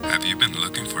Have you been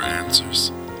looking for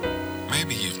answers?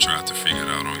 Maybe you've tried to figure it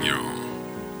out on your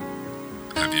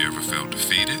own. Have you ever felt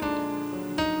defeated?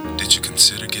 Did you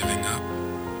consider giving up?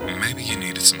 Maybe you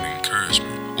needed some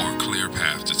encouragement or a clear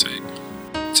path to take.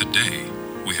 Today,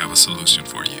 we have a solution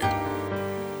for you.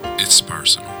 It's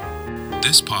personal.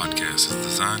 This podcast is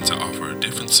designed to offer a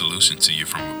different solution to you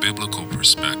from a biblical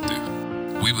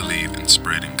perspective. We believe in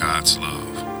spreading God's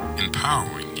love,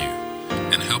 empowering you,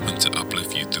 and helping to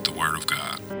uplift you through the Word of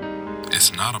God.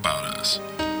 It's not about us.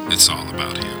 It's all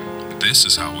about Him. This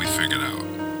is how we figured out.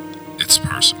 It's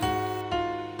personal.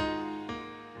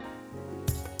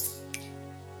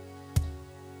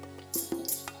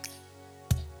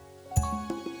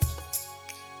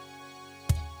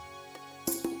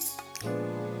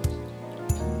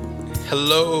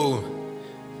 Hello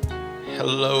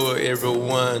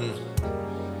everyone.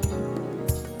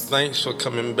 Thanks for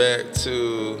coming back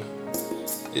to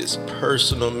It's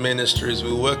Personal Ministries.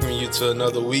 We welcome you to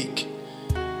another week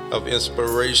of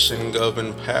inspiration, of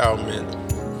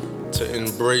empowerment to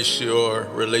embrace your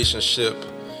relationship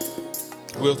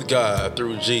with God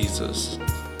through Jesus.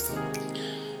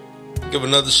 Give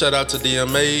another shout out to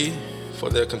DMA for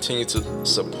their continued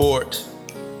support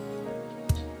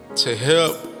to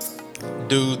help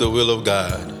do the will of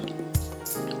God.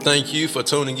 Thank you for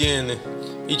tuning in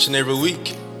each and every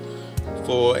week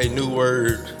for a new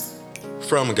word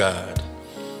from God.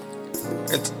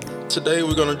 And today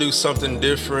we're going to do something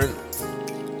different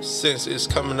since it's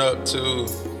coming up to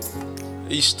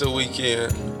Easter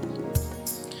weekend.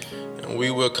 And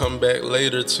we will come back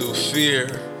later to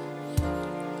fear.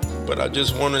 But I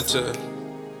just wanted to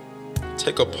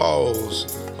take a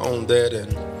pause on that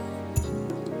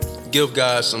and give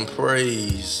God some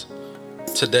praise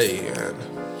today.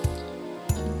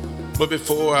 But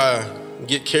before I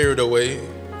get carried away,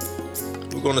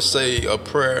 we're going to say a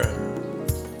prayer.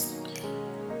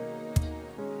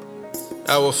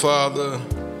 Our Father,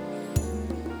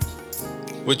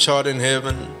 which art in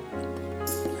heaven,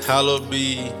 hallowed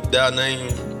be thy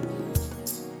name.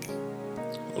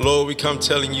 Lord, we come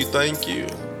telling you thank you.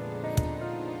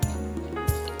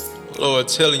 Lord,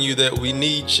 telling you that we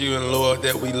need you, and Lord,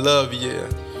 that we love you.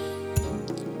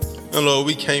 And Lord,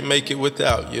 we can't make it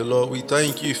without you. Lord, we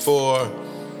thank you for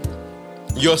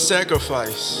your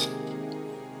sacrifice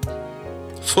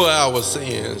for our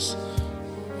sins.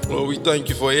 Lord, we thank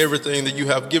you for everything that you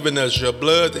have given us, your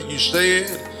blood that you shed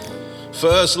for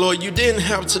us. Lord, you didn't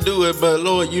have to do it, but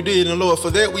Lord, you did. And Lord, for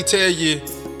that we tell you,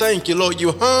 thank you. Lord,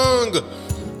 you hung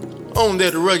on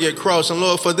that rugged cross. And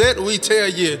Lord, for that we tell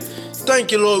you,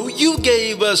 thank you, Lord. You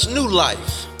gave us new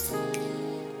life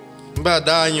by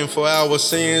dying for our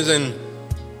sins. And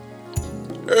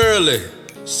early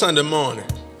Sunday morning,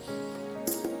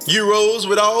 you rose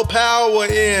with all power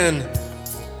in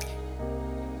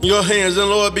your hands. And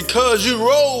Lord, because you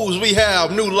rose, we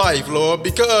have new life, Lord.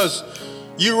 Because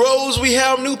you rose, we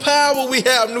have new power, we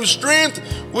have new strength,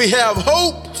 we have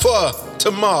hope for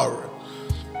tomorrow.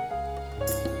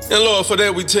 And Lord, for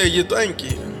that we tell you thank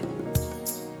you.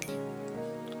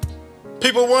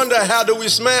 People wonder, how do we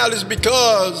smile? It's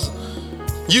because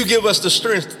you give us the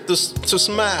strength to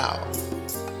smile.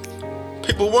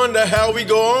 People wonder how we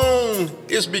go on.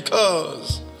 It's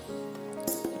because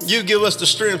you give us the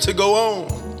strength to go on.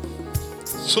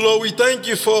 So Lord, we thank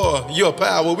you for your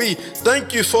power. We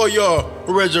thank you for your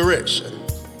resurrection.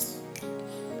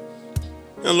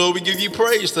 And Lord, we give you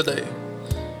praise today.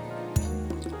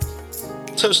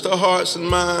 Touch the hearts and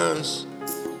minds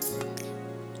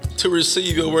to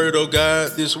receive your word, oh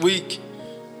God, this week,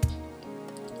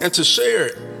 and to share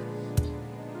it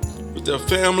with their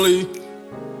family,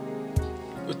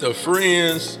 with their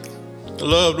friends, their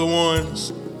loved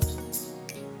ones.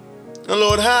 And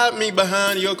Lord, hide me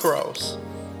behind your cross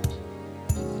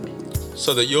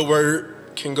so that your word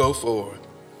can go forward.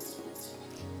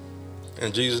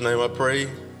 In Jesus' name I pray,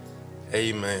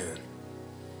 amen.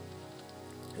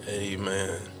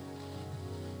 Amen.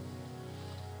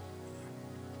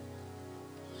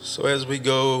 So as we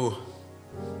go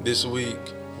this week,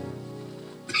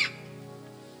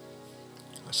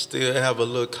 I still have a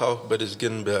little cough, but it's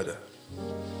getting better.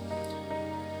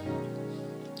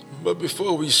 But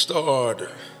before we start,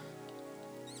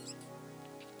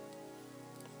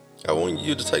 I want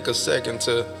you to take a second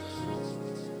to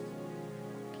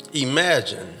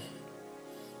imagine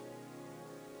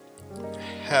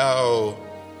how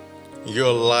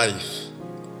your life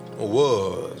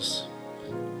was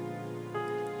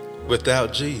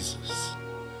without Jesus.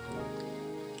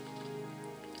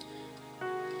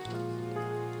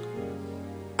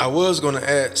 I was going to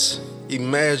ask,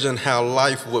 imagine how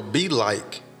life would be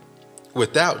like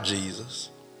without Jesus.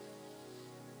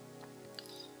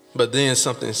 But then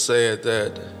something said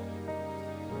that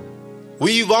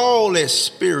we've all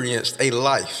experienced a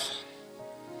life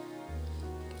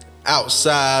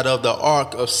outside of the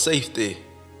ark of safety.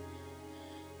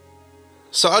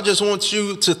 So I just want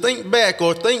you to think back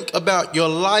or think about your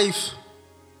life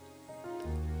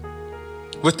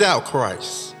without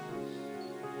Christ.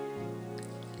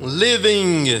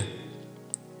 Living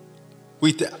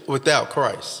without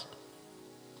Christ.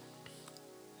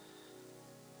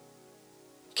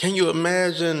 Can you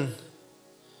imagine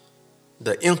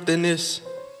the emptiness,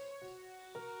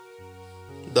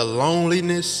 the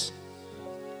loneliness,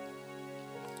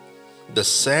 the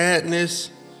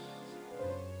sadness?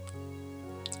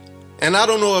 And I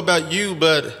don't know about you,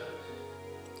 but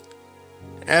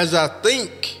as I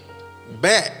think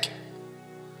back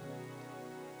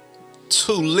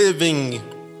to living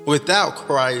without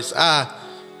Christ,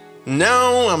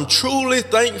 I'm truly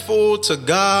thankful to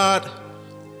God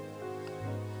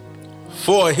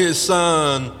for his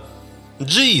son,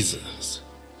 Jesus.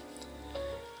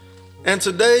 And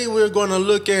today we're going to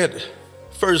look at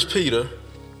 1 Peter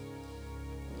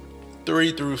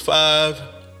 3-5.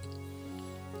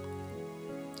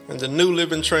 And the New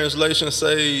Living Translation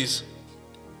says,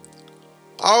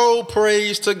 all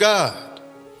praise to God,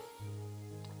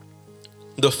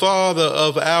 the Father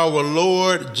of our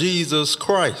Lord Jesus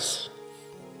Christ.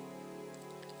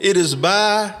 It is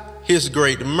by his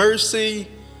great mercy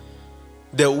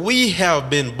that we have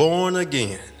been born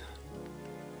again.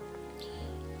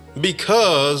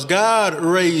 Because God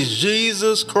raised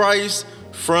Jesus Christ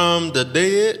from the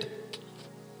dead,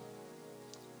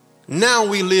 now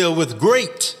we live with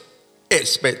great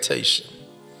expectation.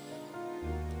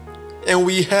 And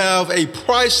we have a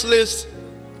priceless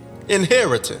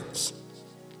inheritance.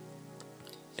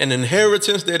 An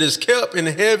inheritance that is kept in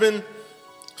heaven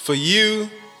for you,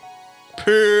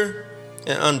 pure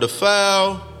and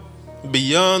undefiled,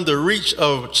 beyond the reach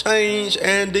of change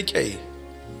and decay.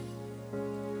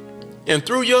 And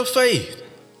through your faith,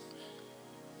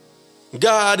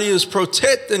 God is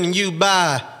protecting you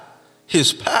by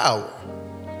his power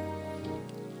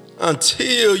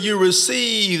until you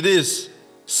receive this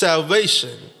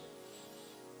salvation,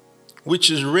 which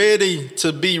is ready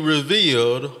to be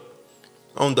revealed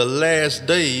on the last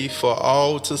day for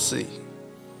all to see.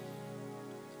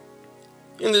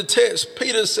 In the text,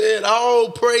 Peter said,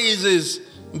 all praises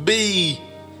be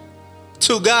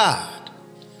to God.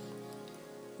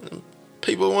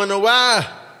 People wonder why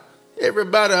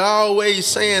everybody always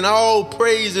saying all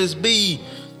praises be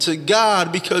to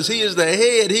God, because he is the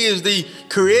head, he is the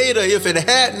creator. If it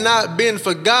had not been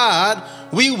for God,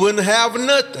 we wouldn't have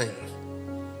nothing.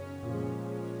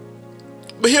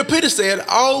 But here Peter said,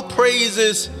 all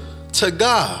praises to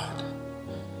God.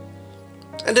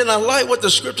 And then I like what the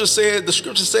scripture said. The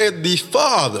scripture said, the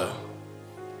Father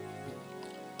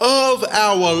of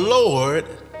our Lord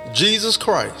Jesus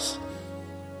Christ.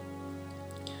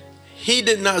 He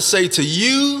did not say to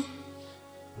you,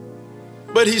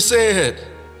 but he said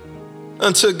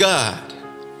unto God,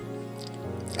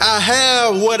 I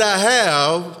have what I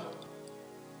have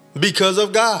because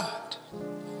of God.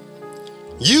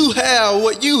 You have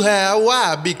what you have.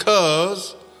 Why?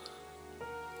 Because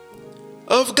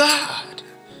of God.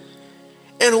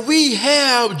 And we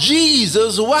have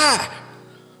Jesus. Why?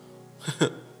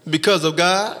 Because of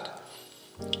God.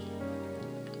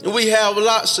 And we have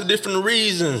lots of different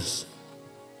reasons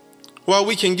why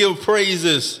we can give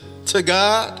praises to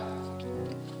God.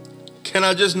 Can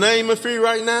I just name a few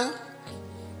right now?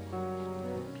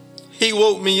 He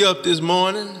woke me up this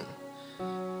morning.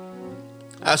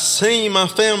 I seen my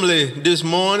family this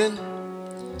morning.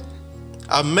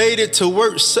 I made it to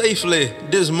work safely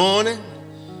this morning.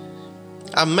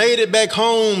 I made it back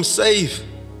home safe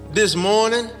this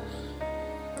morning.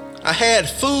 I had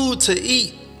food to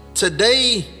eat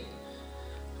today.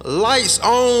 Lights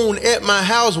on at my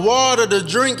house, water to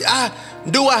drink.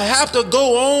 Do I have to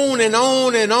go on and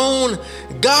on and on?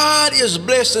 God is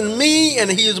blessing me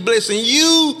and he is blessing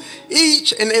you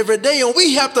each and every day. And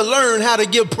we have to learn how to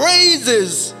give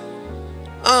praises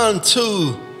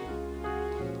unto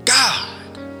God.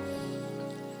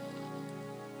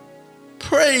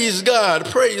 Praise God,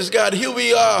 praise God. Here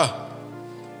we are,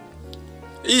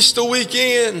 Easter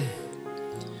weekend,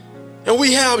 and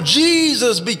we have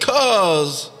Jesus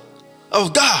because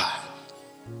of God.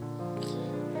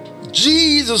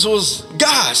 Jesus was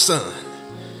God's son,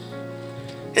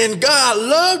 and God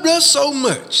loved us so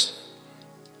much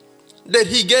that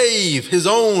he gave his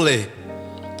only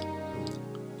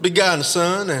begotten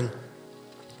son. And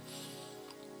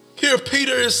here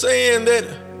Peter is saying that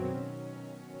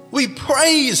we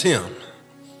praise him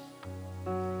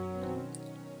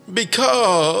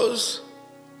because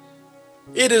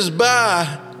it is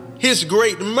by his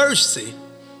great mercy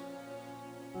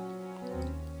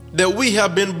that we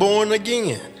have been born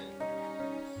again.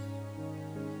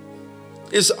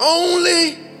 It's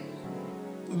only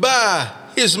by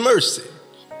his mercy.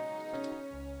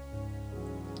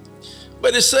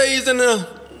 But it says in the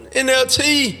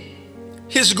NLT,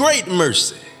 his great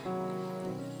mercy.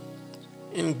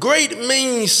 And great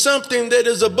means something that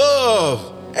is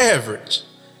above average.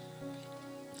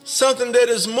 Something that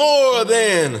is more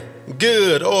than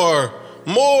good or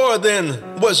more than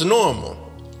what's normal.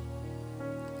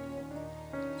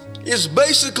 It's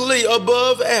basically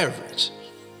above average.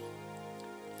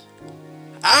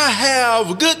 I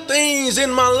have good things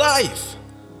in my life.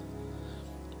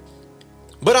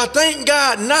 But I thank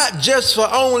God not just for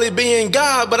only being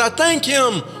God, but I thank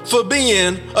him for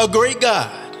being a great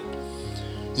God.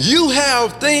 You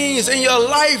have things in your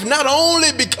life not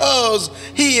only because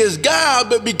he is God,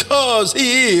 but because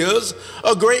he is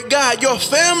a great God. Your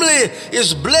family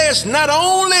is blessed not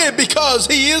only because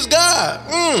he is God,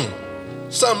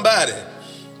 somebody,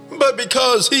 but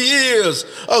because he is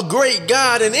a great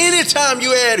God. And anytime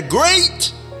you add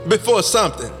great before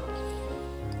something,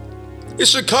 it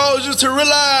should cause you to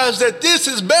realize that this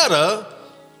is better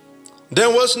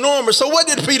than what's normal. So what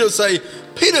did Peter say?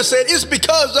 Peter said it's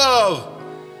because of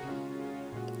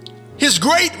his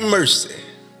great mercy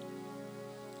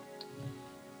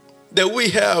that we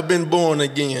have been born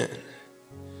again.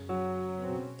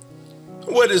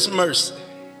 What is mercy?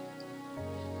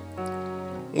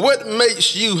 What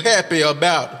makes you happy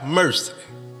about mercy?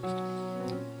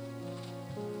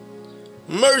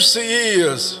 Mercy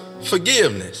is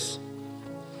forgiveness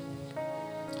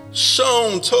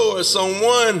shown towards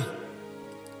someone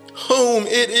whom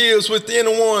it is within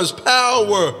one's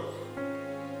power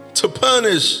to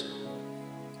punish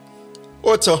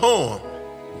or to harm.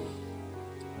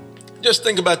 Just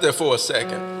think about that for a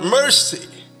second. Mercy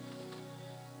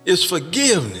is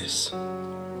forgiveness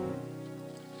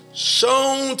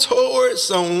shown towards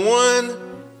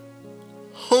someone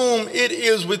whom it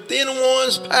is within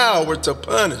one's power to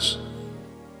punish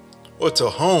or to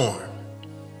harm.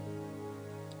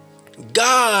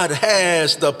 God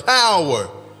has the power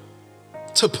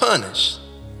to punish.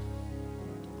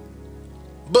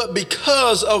 But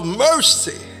because of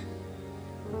mercy,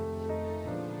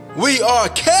 we are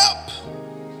kept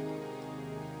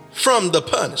from the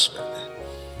punishment.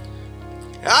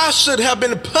 I should have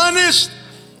been punished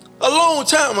a long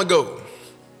time ago.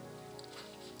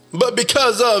 But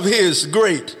because of his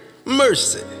great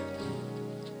mercy,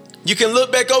 you can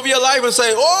look back over your life and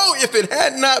say, oh, if it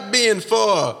had not been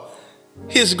for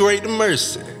his great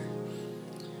mercy.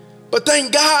 But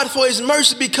thank God for his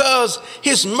mercy, because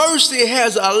his mercy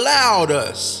has allowed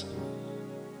us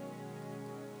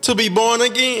to be born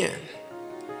again.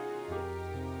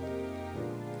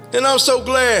 And I'm so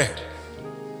glad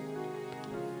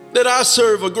that I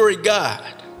serve a great God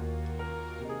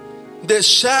that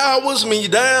showers me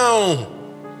down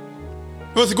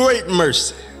with great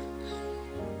mercy.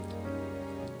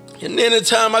 And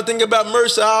anytime I think about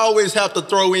mercy, I always have to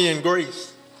throw in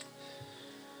grace.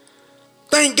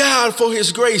 Thank God for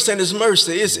his grace and his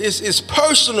mercy. It's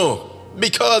personal,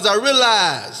 because I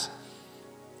realize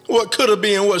what could have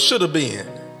been, what should have been.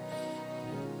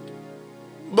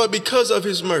 But because of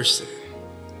his mercy,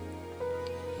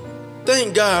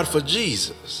 thank God for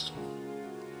Jesus,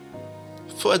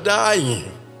 for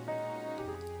dying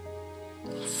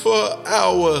for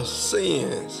our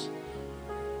sins.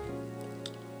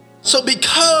 So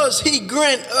because he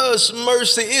grant us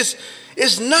mercy,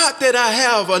 it's not that I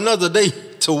have another day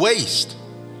to waste,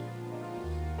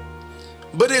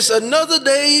 but it's another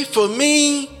day for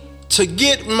me to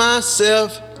get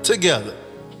myself together.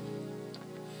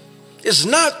 It's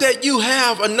not that you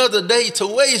have another day to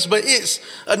waste, but it's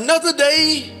another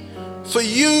day for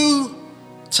you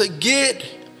to get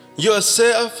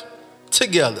yourself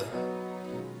together.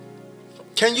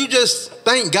 Can you just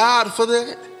thank God for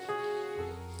that?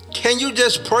 Can you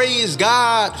just praise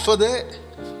God for that?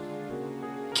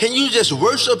 Can you just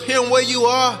worship him where you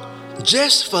are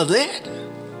just for that?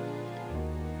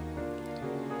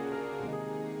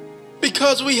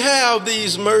 Because we have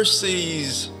these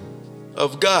mercies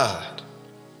of God.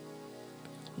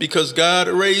 Because God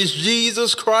raised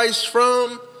Jesus Christ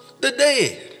from the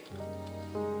dead.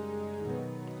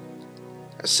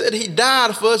 I said he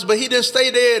died for us, but he didn't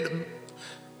stay dead,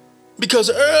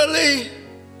 because early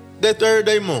that third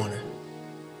day morning,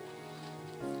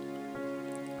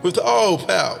 with all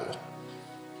power,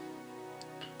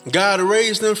 God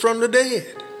raised him from the dead.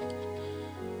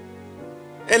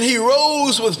 And he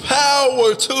rose with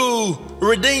power to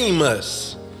redeem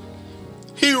us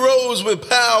He rose with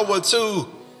power to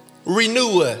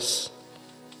renew us.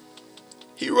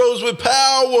 He rose with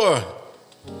power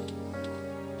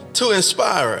to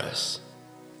inspire us.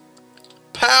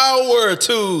 Power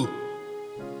to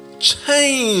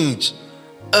change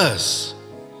us.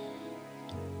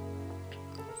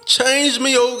 Change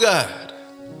me, oh God,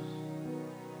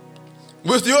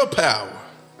 with your power.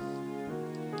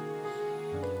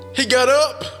 He got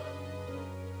up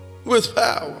with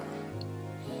power.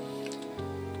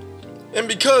 And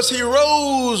because he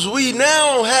rose, we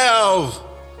now have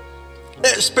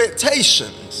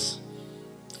expectations.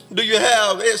 Do you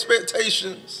have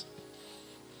expectations?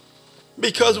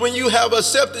 Because when you have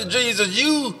accepted Jesus,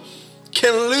 you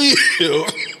can live.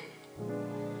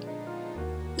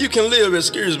 You can live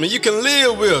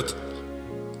with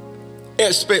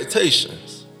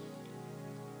expectations.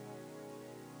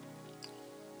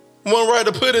 One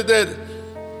writer put it that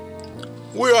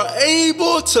we are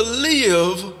able to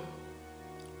live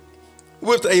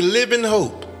with a living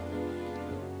hope.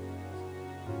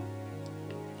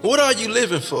 What are you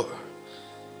living for?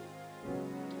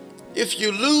 If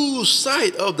you lose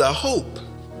sight of the hope,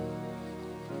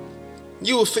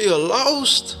 you will feel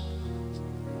lost.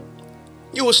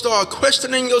 You will start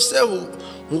questioning yourself,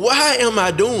 why am I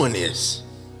doing this?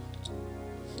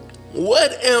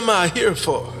 What am I here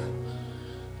for?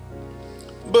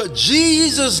 But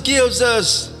Jesus gives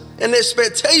us an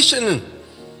expectation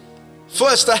for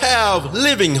us to have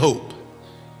living hope.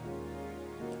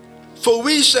 For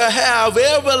we shall have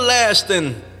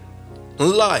everlasting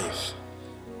life.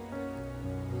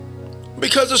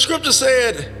 Because the scripture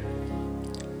said,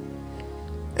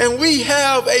 and we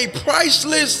have a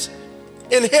priceless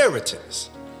inheritance.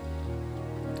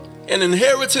 An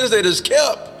inheritance that is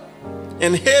kept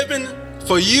in heaven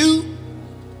for you,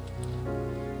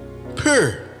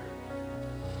 pure,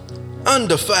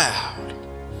 undefiled,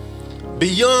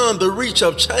 beyond the reach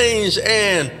of change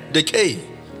and decay.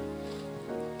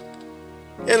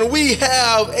 And we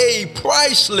have a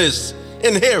priceless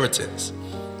inheritance.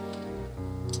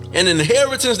 An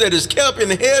inheritance that is kept in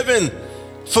heaven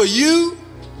for you,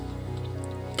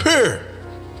 pure,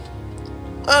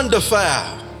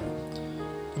 undefiled,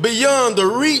 beyond the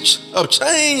reach of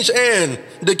change and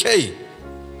decay.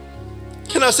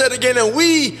 Can I say it again? And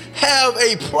we have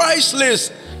a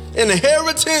priceless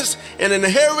inheritance, an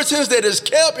inheritance that is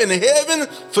kept in heaven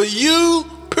for you,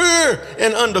 pure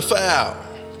and undefiled,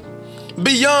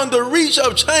 beyond the reach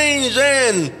of change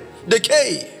and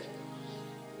decay.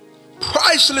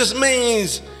 Priceless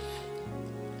means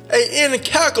an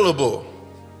incalculable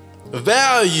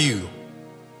value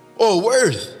or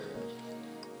worth.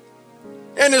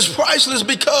 And it's priceless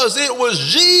because it was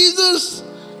Jesus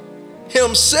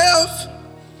himself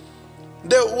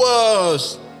that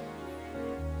was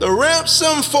the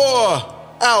ransom for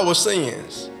our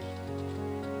sins.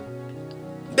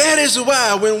 That is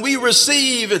why when we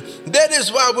receive it, that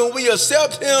is why when we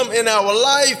accept him in our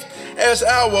life as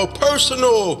our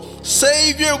personal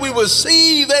Savior, we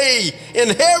receive an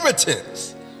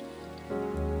inheritance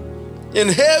in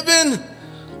heaven.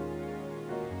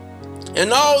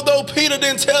 And although Peter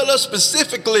didn't tell us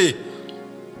specifically,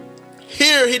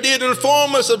 here he did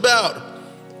inform us about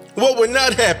what would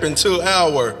not happen to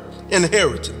our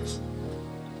inheritance.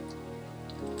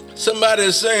 Somebody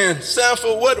is saying,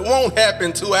 Sanford, what won't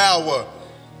happen to our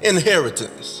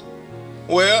inheritance?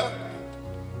 Well,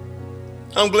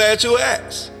 I'm glad you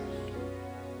asked.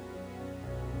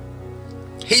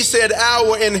 He said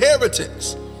our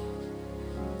inheritance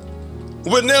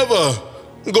would never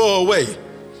go away.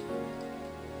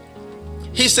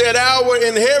 He said our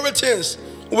inheritance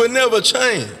would never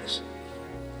change.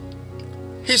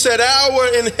 He said our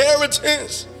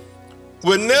inheritance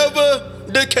would never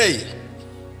decay.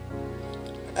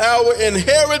 Our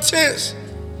inheritance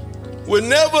would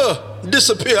never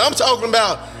disappear. I'm talking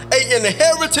about an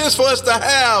inheritance for us to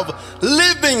have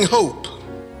living hope.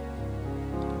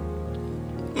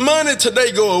 Money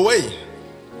today go away.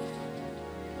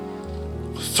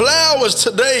 Flowers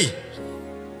today,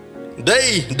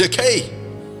 they decay.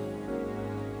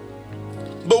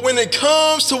 But when it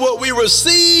comes to what we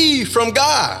receive from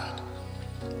God,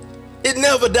 it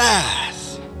never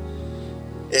dies.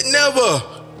 It never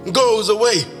goes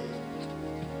away.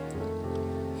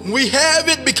 We have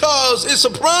it because it's a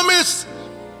promise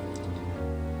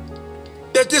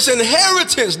that this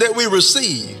inheritance that we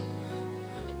receive,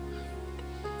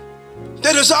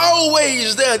 that is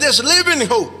always there. There's living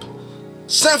hope.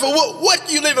 Sanford,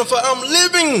 what you living for? I'm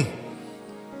living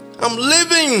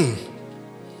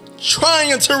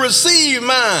trying to receive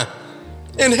my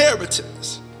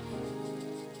inheritance.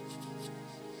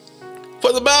 For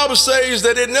For the Bible says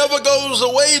that it never goes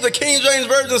away. The King James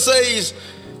Version says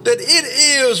that it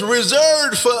is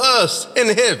reserved for us in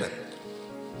heaven.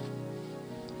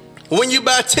 When you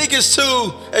buy tickets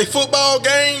to a football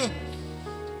game,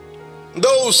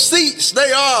 those seats,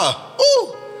 they are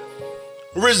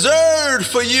reserved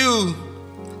for you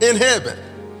in heaven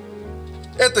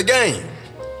at the game.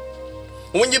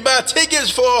 When you buy tickets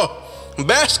for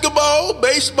basketball,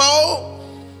 baseball,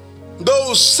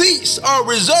 those seats are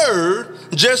reserved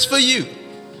just for you.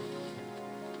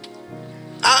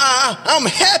 I'm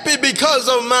happy because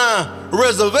of my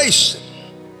reservation.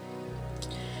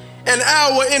 And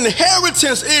our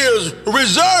inheritance is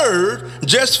reserved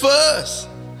just for us.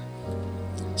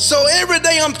 So every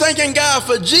day I'm thanking God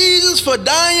for Jesus, for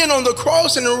dying on the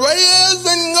cross and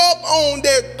raising up on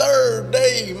that third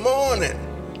day morning.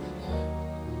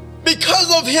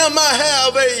 Because of him, I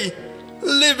have a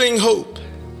living hope.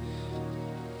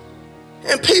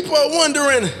 And people are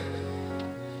wondering,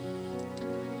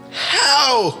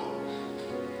 how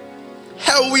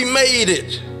we made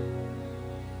it.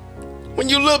 When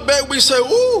you look back, we say,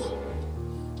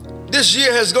 this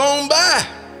year has gone by.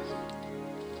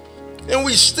 And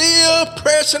we still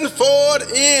pressing forward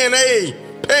in a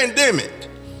pandemic.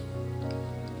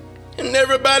 And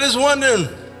everybody's wondering,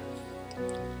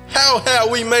 how have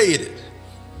we made it?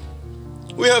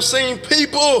 We have seen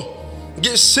people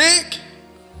get sick.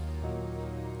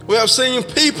 We have seen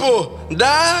people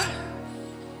die.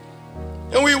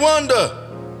 And we wonder,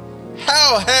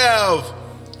 how have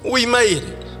we made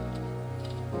it?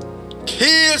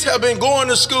 Kids have been going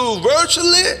to school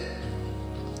virtually,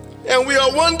 and we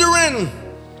are wondering,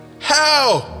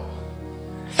 how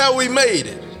have we made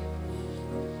it?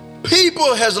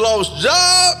 People has lost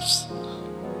jobs,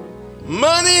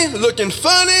 money looking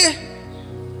funny,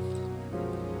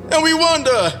 and we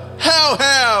wonder, how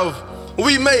have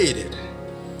we made it?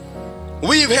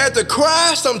 We've had to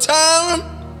cry sometime,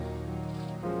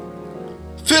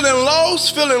 feeling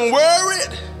lost, feeling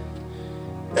worried,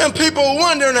 and people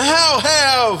wondering, how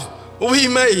have we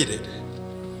made it?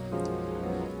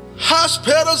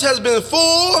 Hospitals has been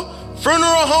full,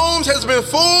 funeral homes has been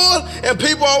full, and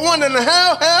people are wondering,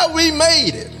 how have we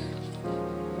made it?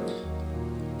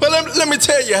 But let me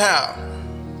tell you how.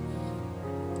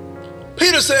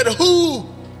 Peter said, who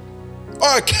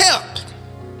are kept,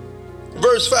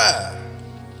 verse 5,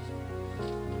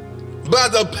 by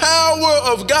the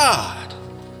power of God,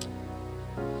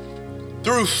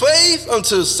 through faith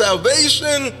unto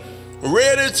salvation,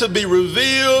 ready to be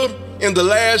revealed in the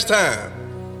last time.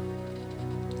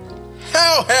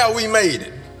 How have we made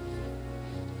it?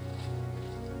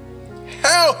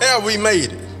 How have we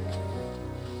made it?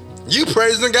 You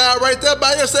praising God right there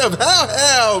by yourself. How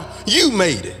have you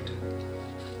made it?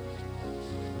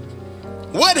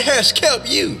 What has kept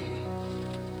you?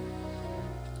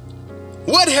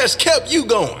 What has kept you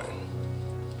going?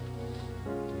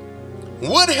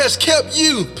 What has kept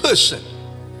you pushing?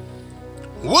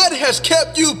 What has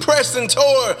kept you pressing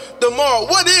toward the mark?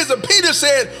 What is it? Peter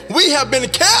said, we have been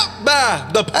kept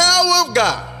by the power of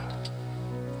God.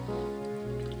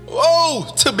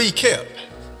 Oh, to be kept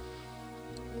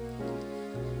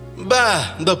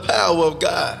by the power of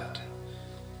God.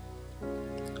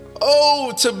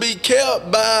 Oh, to be kept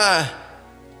by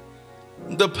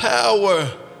the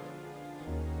power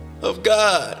of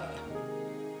God.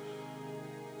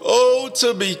 Oh,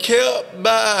 to be kept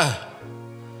by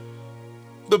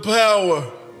the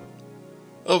power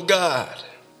of God.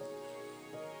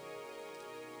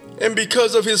 And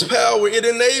because of his power, it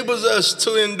enables us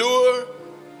to endure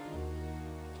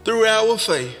through our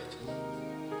faith.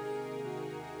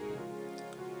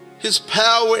 His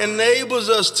power enables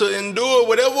us to endure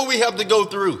whatever we have to go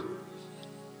through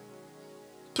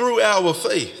our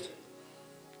faith.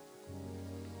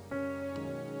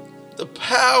 The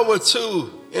power to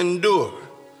endure.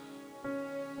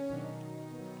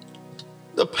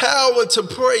 The power to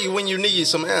pray when you need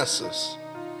some answers.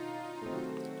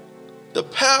 The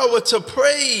power to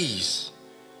praise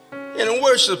and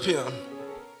worship him.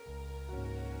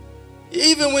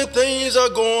 Even when things are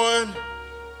going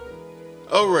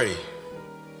awry.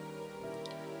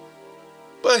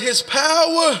 But his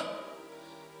power,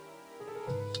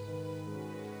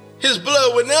 his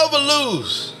blood would never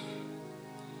lose.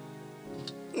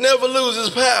 Never loses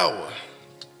power.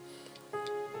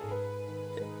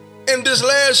 In this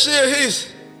last year,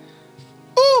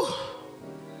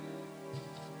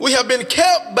 we have been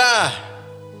kept by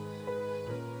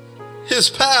his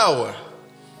power,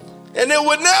 and it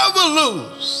would never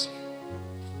lose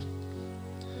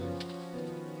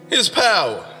his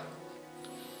power.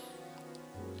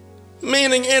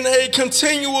 Meaning, in a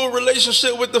continual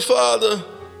relationship with the Father,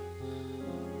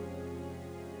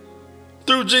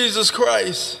 through Jesus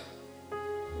Christ.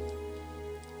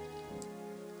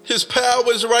 His power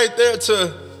is right there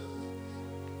to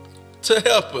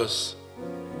help us,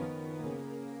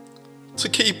 to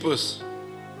keep us.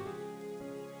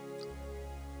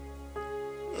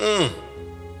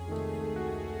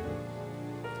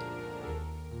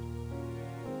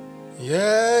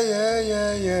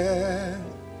 Yeah.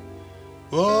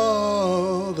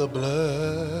 Oh, the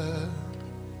blood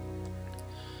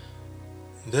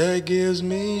that gives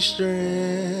me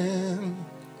strength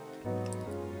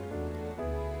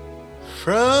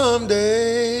from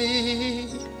day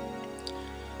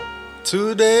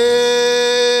to day.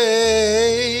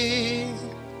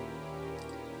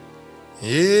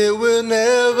 It will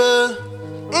never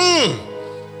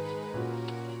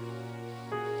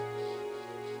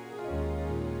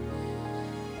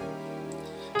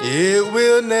It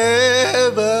will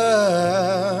never.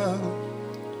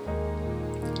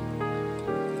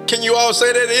 Can you all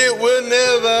say that? It will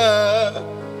never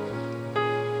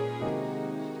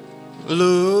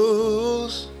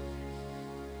lose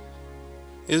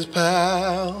its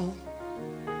power.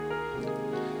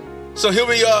 So here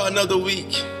we are, another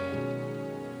week.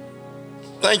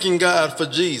 Thanking God for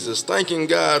Jesus. Thanking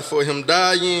God for him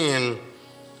dying and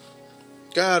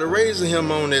God raising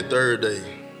him on that third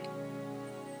day.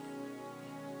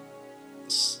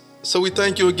 So we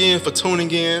thank you again for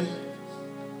tuning in.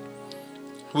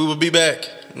 We will be back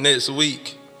next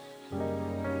week.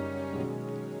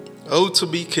 Oh, to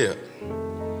be kept.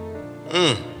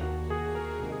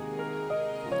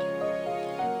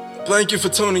 Thank you for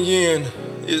tuning in.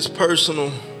 It's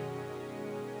personal.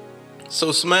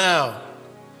 So smile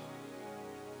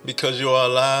because you are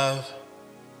alive.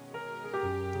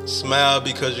 Smile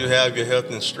because you have your health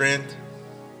and strength.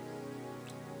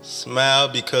 Smile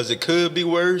because it could be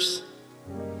worse.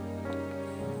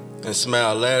 And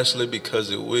smile lastly because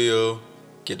it will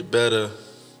get better.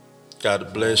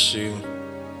 God bless you.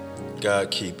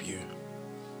 God keep you.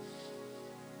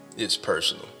 It's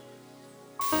personal.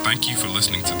 Thank you for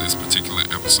listening to this particular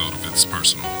episode of It's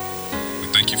Personal. We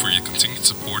thank you for your continued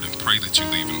support and pray that you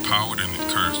leave empowered and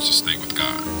encouraged to stay with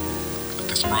God. If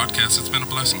this broadcast has been a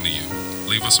blessing to you,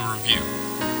 leave us a review.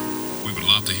 We would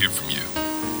love to hear from you.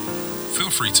 Feel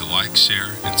free to like,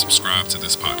 share, and subscribe to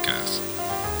this podcast.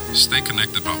 Stay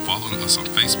connected by following us on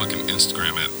Facebook and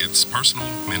Instagram at It's Personal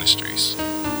Ministries.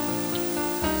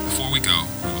 Before we go,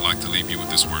 we would like to leave you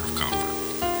with this word of comfort.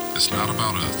 It's not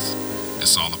about us,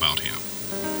 it's all about Him.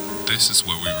 This is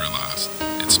where we realize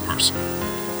it's personal.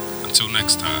 Until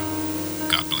next time,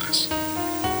 God bless.